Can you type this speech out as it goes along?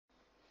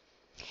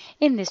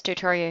In this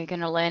tutorial, you're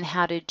going to learn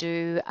how to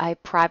do a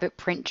private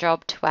print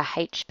job to a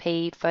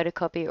HP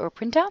photocopier or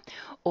printer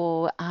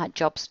or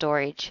job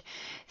storage.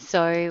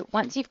 So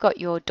once you've got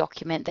your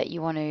document that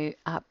you want to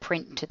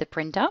print to the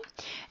printer,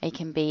 it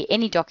can be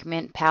any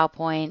document,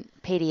 PowerPoint,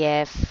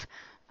 PDF,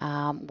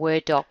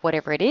 Word doc,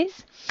 whatever it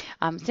is,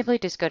 simply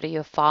just go to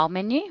your file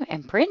menu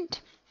and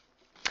print.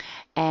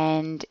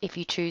 And if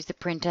you choose the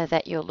printer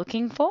that you're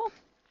looking for,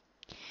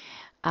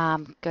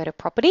 go to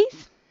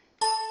properties.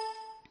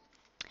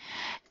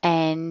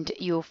 And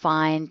you'll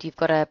find you've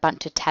got a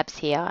bunch of tabs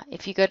here.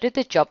 If you go to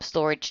the job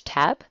storage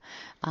tab,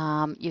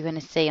 you're going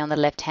to see on the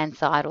left hand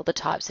side all the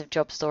types of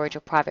job storage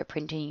or private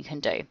printing you can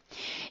do.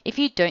 If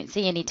you don't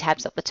see any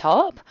tabs at the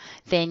top,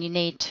 then you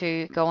need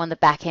to go on the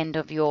back end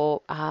of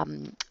your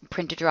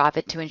printer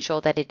driver to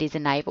ensure that it is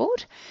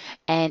enabled.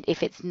 And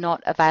if it's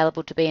not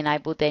available to be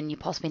enabled, then you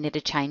possibly need to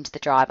change the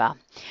driver.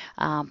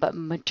 But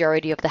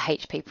majority of the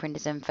HP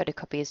printers and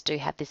photocopiers do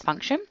have this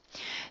function.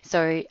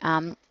 So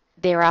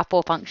there are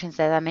 4 functions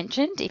that I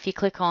mentioned. If you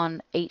click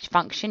on each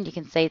function, you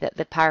can see that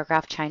the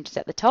paragraph changes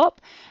at the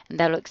top, and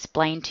that'll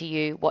explain to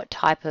you what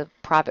type of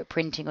private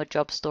printing or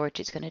job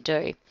storage it's going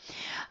to do.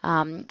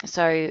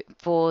 So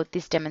for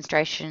this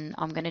demonstration,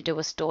 I'm going to do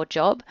a stored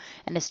job,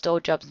 and a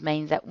stored job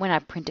means that when I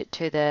print it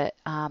to the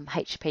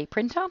HP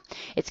printer,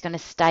 it's going to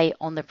stay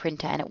on the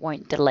printer and it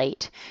won't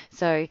delete.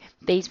 So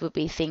these would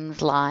be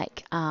things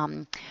like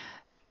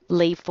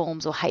leave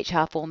forms or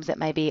HR forms that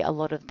maybe a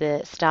lot of the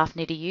staff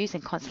need to use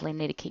and constantly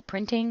need to keep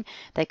printing.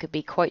 They could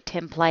be quote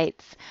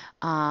templates,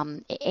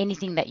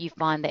 anything that you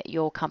find that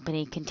your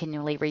company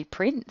continually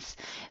reprints,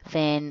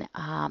 then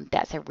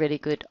that's a really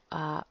good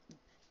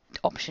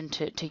option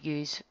to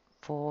use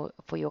for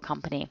your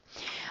company.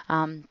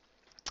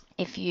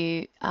 If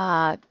you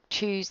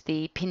choose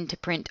the pin to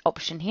print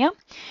option here,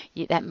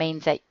 that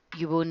means that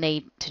you will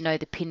need to know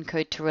the PIN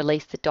code to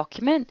release the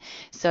document.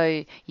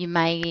 So you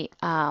may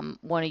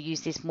want to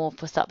use this more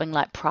for something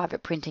like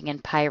private printing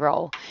and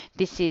payroll.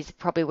 This is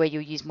probably where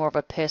you'll use more of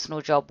a personal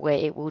job where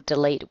it will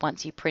delete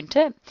once you print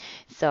it.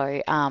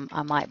 So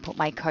I might put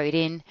my code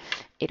in,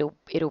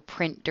 it'll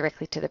print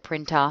directly to the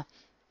printer,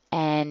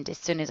 and as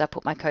soon as I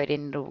put my code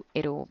in,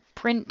 it'll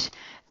print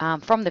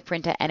from the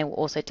printer, and it will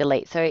also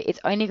delete. So it's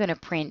only going to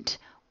print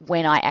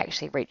when I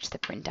actually reach the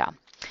printer.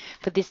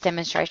 For this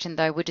demonstration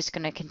though, we're just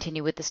going to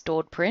continue with the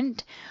stored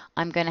print.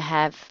 I'm going to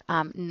have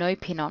no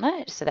pin on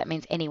it, so that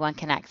means anyone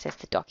can access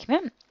the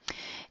document.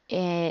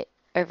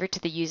 Over to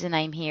the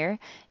username here.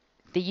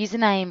 The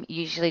username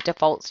usually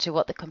defaults to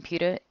what the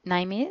computer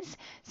name is,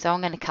 so I'm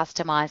going to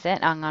customize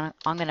it.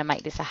 I'm going to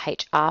make this a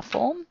HR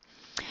form.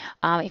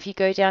 If you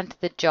go down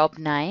to the job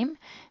name,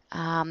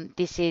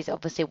 this is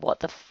obviously what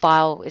the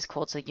file is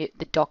called, so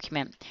the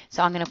document.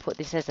 So I'm going to put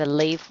this as a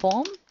leave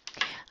form.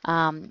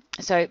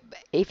 So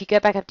if you go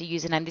back up to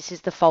username, this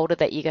is the folder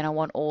that you're going to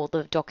want all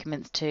the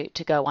documents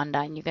to go under,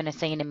 and you're going to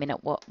see in a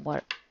minute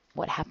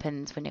what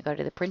happens when you go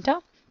to the printer.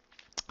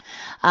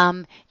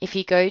 If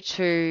you go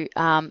to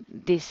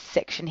this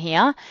section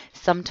here,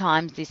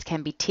 sometimes this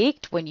can be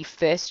ticked when you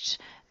first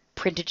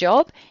print a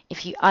job.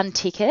 If you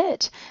untick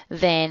it,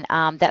 then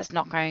that's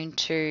not going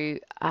to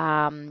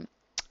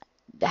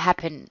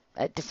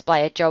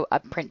display a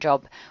print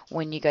job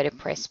when you go to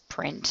press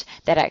print.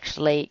 That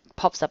actually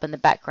pops up in the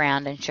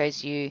background and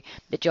shows you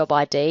the job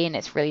ID, and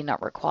it's really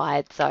not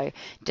required, so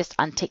just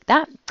untick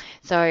that.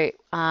 So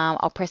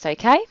I'll press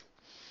OK,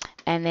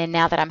 and then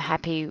now that I'm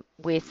happy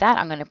with that,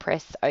 I'm going to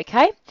press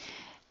OK,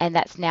 and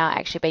that's now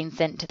actually been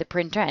sent to the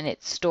printer, and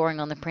it's storing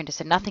on the printer,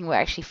 so nothing will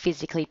actually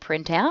physically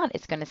print out.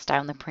 It's going to stay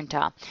on the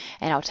printer,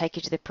 and I'll take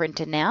you to the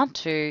printer now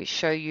to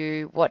show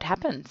you what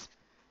happens.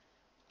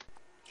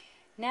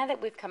 Now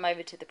that we've come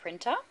over to the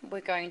printer,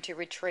 we're going to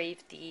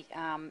retrieve the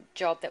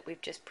job that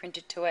we've just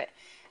printed to it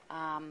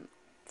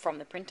from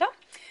the printer.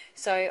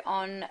 So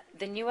on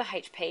the newer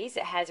HPs,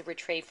 it has a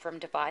retrieve from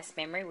device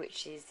memory,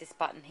 which is this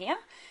button here.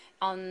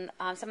 On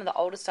some of the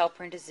older style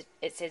printers,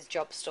 it says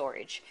job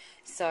storage.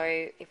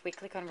 So if we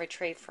click on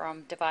retrieve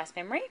from device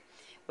memory,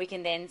 we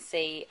can then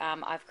see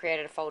I've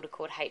created a folder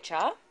called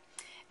HR,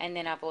 and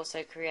then I've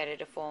also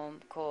created a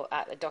form called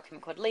a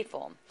document called leave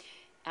form.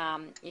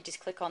 You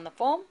just click on the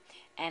form,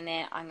 and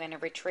then I'm going to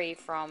retrieve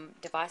from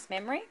device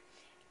memory,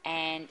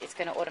 and it's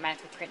going to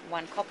automatically print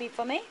 1 copy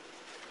for me.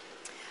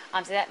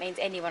 So that means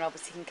anyone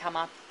obviously can come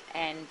up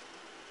and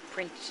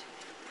print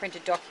a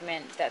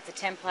document that's a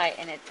template,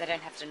 and they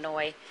don't have to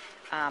annoy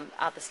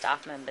other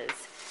staff members.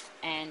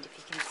 And if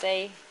you can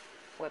see,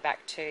 we're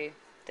back to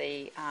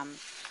the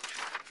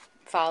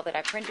file that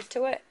I printed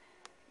to it.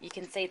 You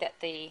can see that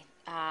the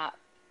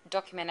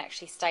document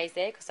actually stays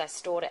there because I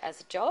stored it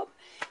as a job.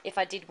 If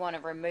I did want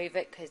to remove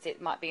it because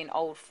it might be an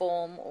old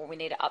form or we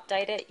need to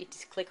update it, you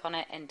just click on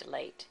it and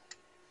delete,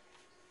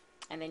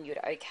 and then you'd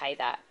OK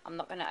that. I'm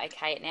not going to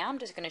OK it now. I'm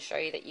just going to show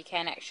you that you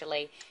can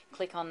actually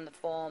click on the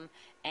form,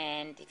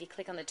 and if you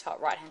click on the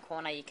top right hand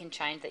corner, you can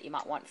change that you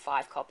might want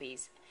 5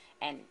 copies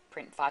and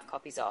print 5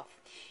 copies off.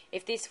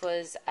 If this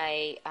was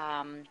a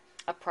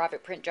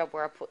private print job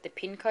where I put the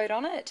PIN code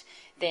on it,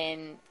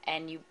 then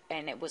and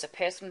it was a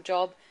personal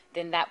job,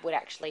 then that would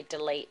actually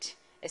delete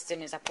as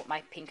soon as I put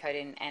my pin code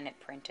in and it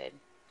printed.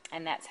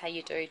 And that's how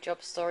you do job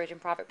storage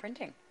and private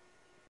printing.